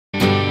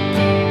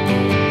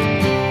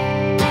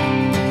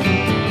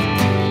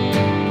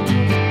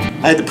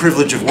I had the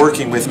privilege of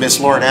working with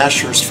Miss Lauren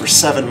Ashurst for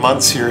 7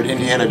 months here at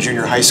Indiana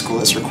Junior High School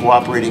as her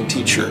cooperating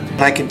teacher.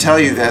 And I can tell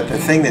you that the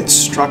thing that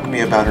struck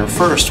me about her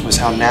first was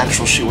how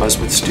natural she was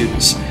with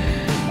students.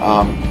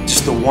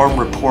 Just the warm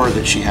rapport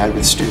that she had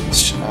with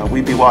students.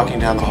 We'd be walking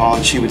down the hall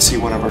and she would see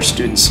one of our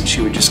students and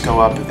she would just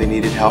go up if they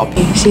needed help.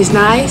 She's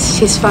nice,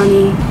 she's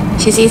funny,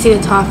 she's easy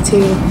to talk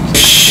to.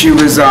 She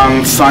was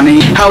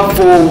funny,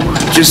 helpful,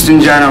 just in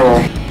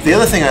general. The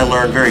other thing I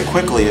learned very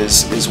quickly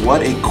is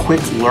what a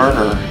quick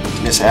learner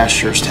Miss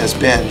Ashurst has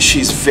been.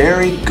 She's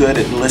very good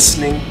at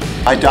listening.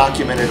 I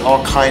documented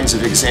all kinds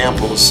of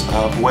examples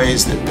of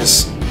ways that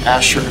Miss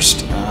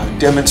Ashurst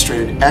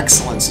demonstrated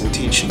excellence in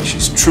teaching.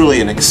 She's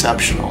truly an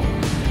exceptional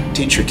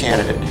teacher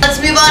candidate.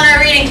 Let's move on our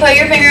reading. Put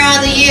your finger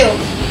on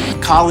the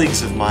U.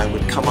 Colleagues of mine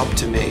would come up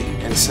to me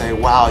and say,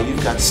 wow,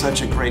 you've got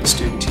such a great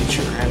student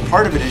teacher. And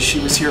part of it is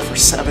she was here for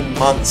 7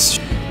 months.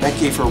 That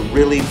gave her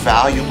really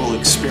valuable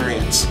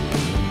experience.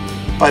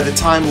 By the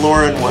time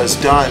Lauren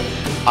was done,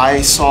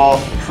 I saw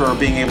her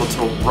being able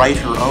to write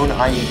her own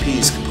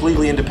IEPs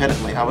completely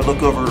independently. I would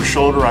look over her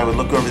shoulder, I would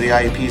look over the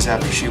IEPs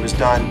after she was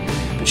done,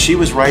 but she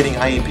was writing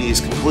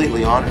IEPs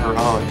completely on her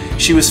own.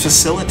 She was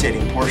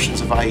facilitating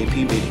portions of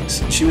IEP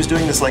meetings. She was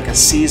doing this like a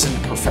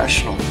seasoned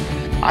professional.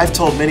 I've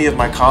told many of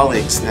my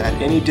colleagues that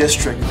any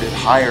district that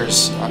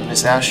hires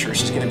Miss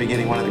Ashurst is going to be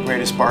getting one of the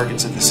greatest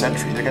bargains of the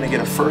century. They're going to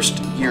get a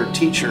first-year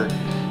teacher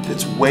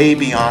that's way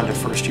beyond a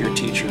first-year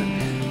teacher.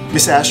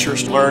 Miss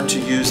Ashurst learned to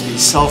use the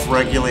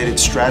self-regulated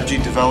strategy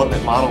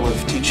development model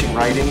of teaching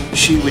writing.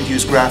 She would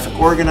use graphic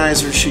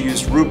organizers, she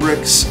used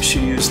rubrics, she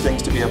used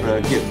things to be able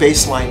to get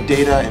baseline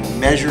data and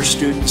measure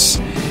students.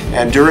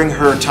 And during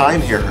her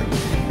time here,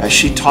 as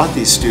she taught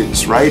these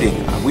students writing,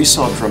 we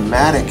saw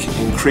dramatic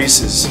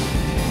increases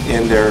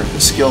in their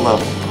skill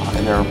level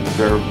and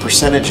their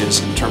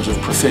percentages in terms of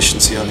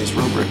proficiency on these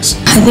rubrics.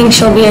 I think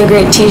she'll be a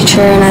great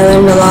teacher and I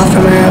learned a lot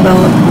from her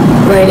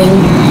about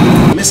writing.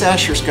 Miss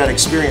Ashurst got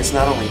experience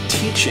not only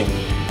teaching,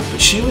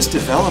 but she was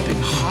developing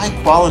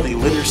high-quality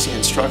literacy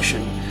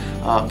instruction,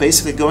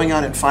 basically going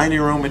out and finding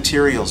her own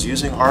materials,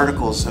 using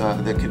articles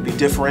that could be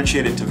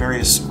differentiated to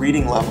various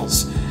reading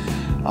levels.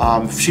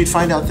 She'd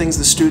find out things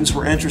the students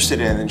were interested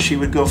in, and she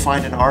would go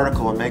find an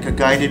article and make a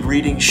guided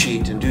reading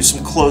sheet and do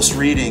some close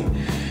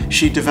reading.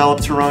 She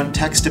developed her own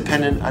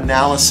text-dependent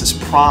analysis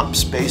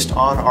prompts based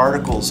on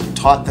articles and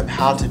taught them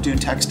how to do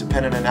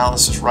text-dependent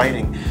analysis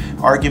writing,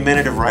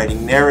 argumentative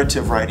writing,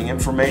 narrative writing,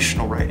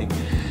 informational writing.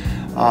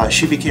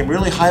 She became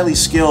really highly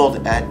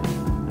skilled at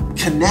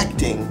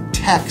connecting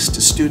text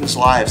to students'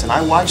 lives, and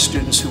I watched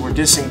students who were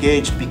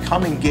disengaged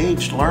become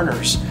engaged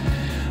learners.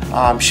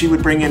 She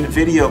would bring in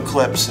video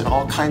clips and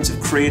all kinds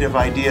of creative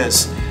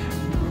ideas.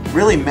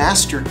 Really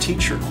master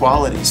teacher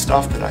quality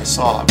stuff that I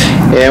saw.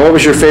 And what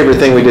was your favorite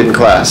thing we did in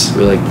class?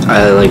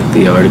 I liked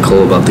the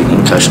article about the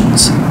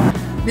concussions.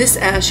 Miss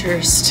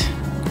Ashurst,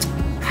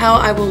 how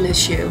I will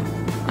miss you.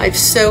 I've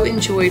so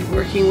enjoyed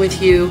working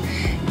with you.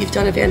 You've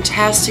done a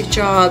fantastic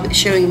job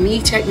showing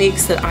me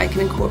techniques that I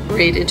can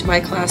incorporate into my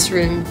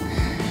classroom.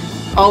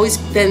 Always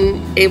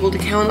been able to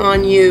count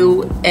on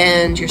you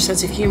and your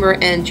sense of humor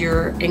and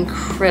your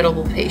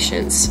incredible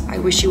patience. I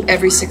wish you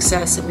every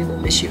success and we will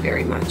miss you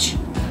very much.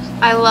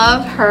 I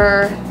love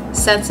her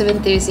sense of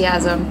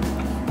enthusiasm,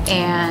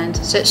 and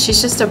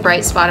she's just a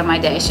bright spot in my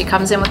day. She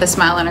comes in with a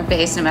smile on her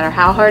face no matter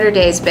how hard her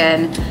day's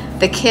been.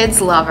 The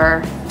kids love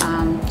her.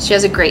 She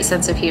has a great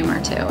sense of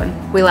humor too,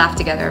 and we laugh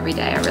together every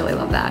day. I really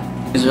love that.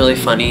 She was really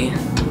funny.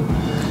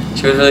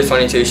 She was really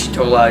funny too. She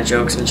told a lot of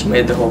jokes and she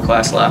made the whole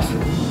class laugh.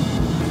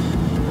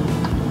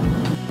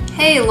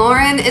 Hey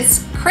Lauren,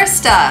 it's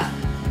Krista.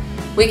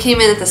 We came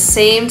in at the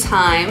same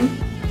time,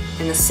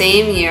 in the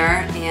same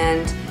year,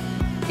 and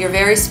you're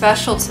very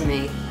special to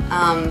me.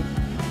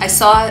 I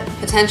saw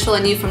potential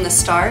in you from the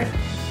start.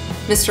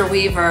 Mr.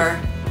 Weaver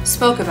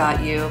spoke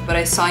about you, but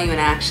I saw you in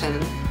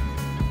action.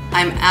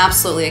 I'm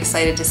absolutely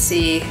excited to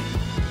see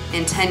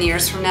in 10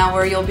 years from now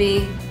where you'll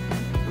be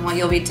and what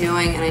you'll be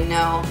doing, and I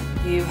know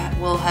you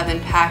will have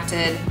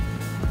impacted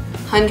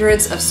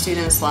hundreds of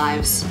students'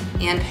 lives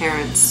and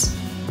parents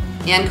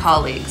and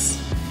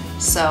colleagues.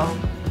 So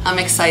I'm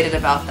excited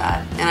about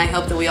that, and I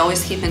hope that we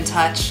always keep in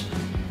touch,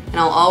 and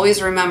I'll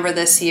always remember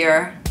this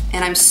year,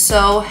 and I'm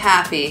so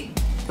happy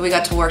that we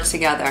got to work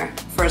together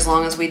for as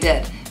long as we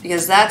did,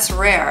 because that's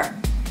rare.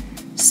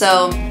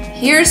 So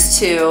here's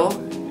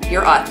to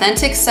your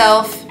authentic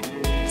self,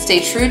 stay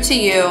true to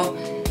you,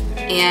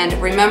 and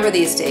remember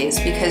these days,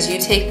 because you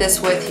take this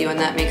with you and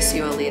that makes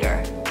you a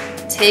leader.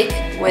 Take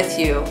with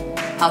you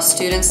how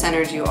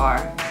student-centered you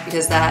are,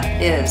 because that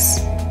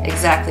is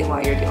exactly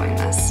why you're doing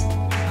this.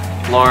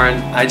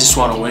 Lauren, I just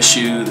want to wish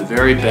you the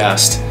very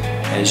best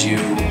as you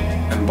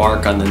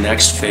embark on the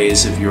next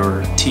phase of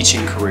your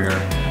teaching career.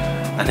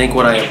 I think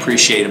what I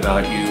appreciate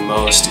about you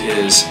most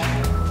is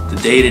the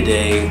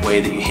day-to-day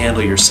way that you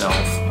handle yourself.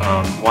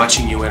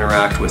 Watching you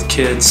interact with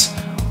kids,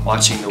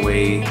 watching the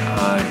way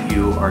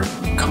you are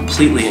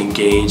completely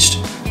engaged,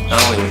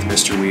 not only with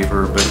Mr.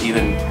 Weaver, but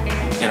even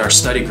in our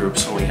study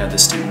groups when we had the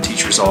student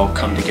teachers all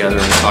come together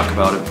and talk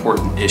about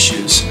important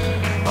issues.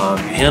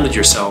 You handled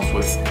yourself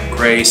with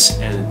grace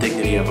and the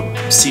dignity of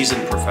a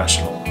seasoned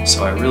professional.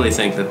 So I really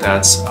think that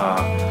that's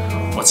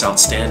what's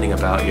outstanding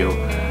about you.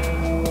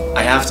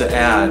 I have to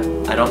add,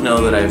 I don't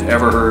know that I've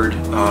ever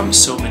heard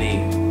so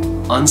many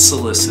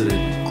unsolicited,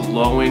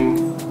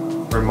 glowing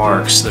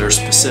remarks that are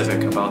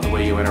specific about the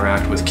way you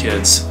interact with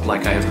kids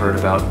like I have heard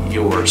about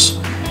yours.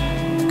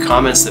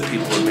 Comments that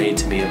people have made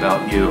to me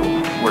about you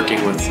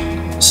working with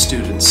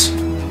students,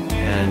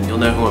 and you'll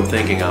know who I'm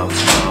thinking of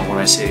when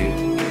I say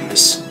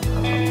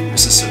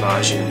Mrs.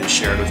 Savagian has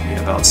shared with me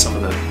about some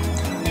of the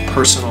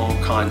personal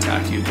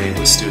contact you've made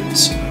with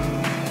students.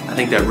 I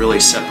think that really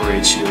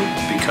separates you,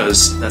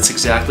 because that's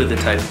exactly the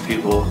type of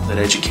people that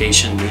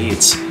education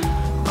needs.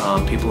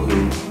 People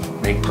who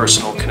make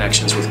personal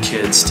connections with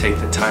kids, take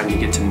the time to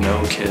get to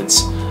know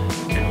kids,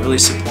 and really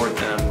support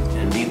them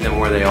and meet them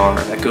where they are.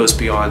 That goes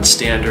beyond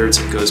standards,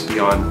 it goes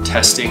beyond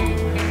testing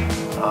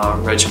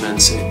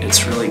regimens.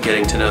 It's really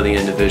getting to know the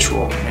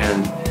individual.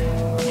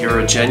 And you're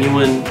a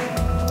genuine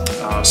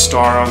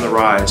star on the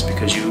rise,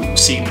 because you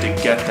seem to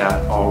get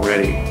that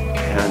already.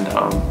 And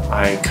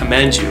I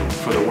commend you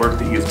for the work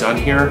that you've done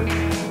here.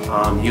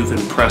 You've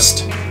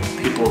impressed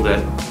people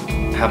that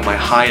have my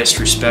highest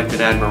respect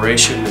and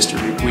admiration, Mr.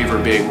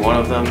 Weaver being one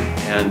of them.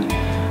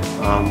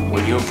 And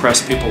when you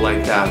impress people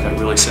like that, that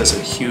really says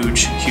a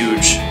huge,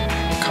 huge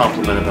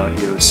compliment about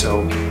you.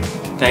 So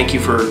thank you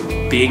for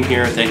being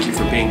here. Thank you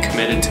for being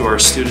committed to our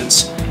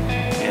students.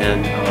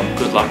 And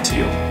good luck to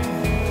you.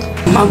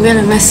 I'm going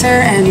to miss her,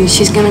 and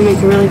she's going to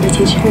make a really good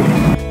teacher.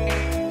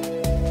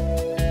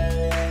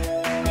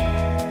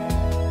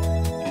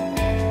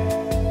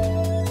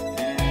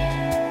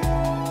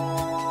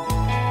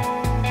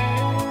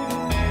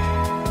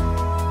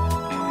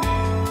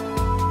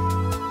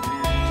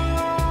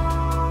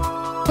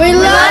 We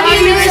love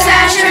you, Miss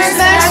Ashurst.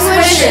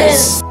 Best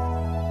wishes.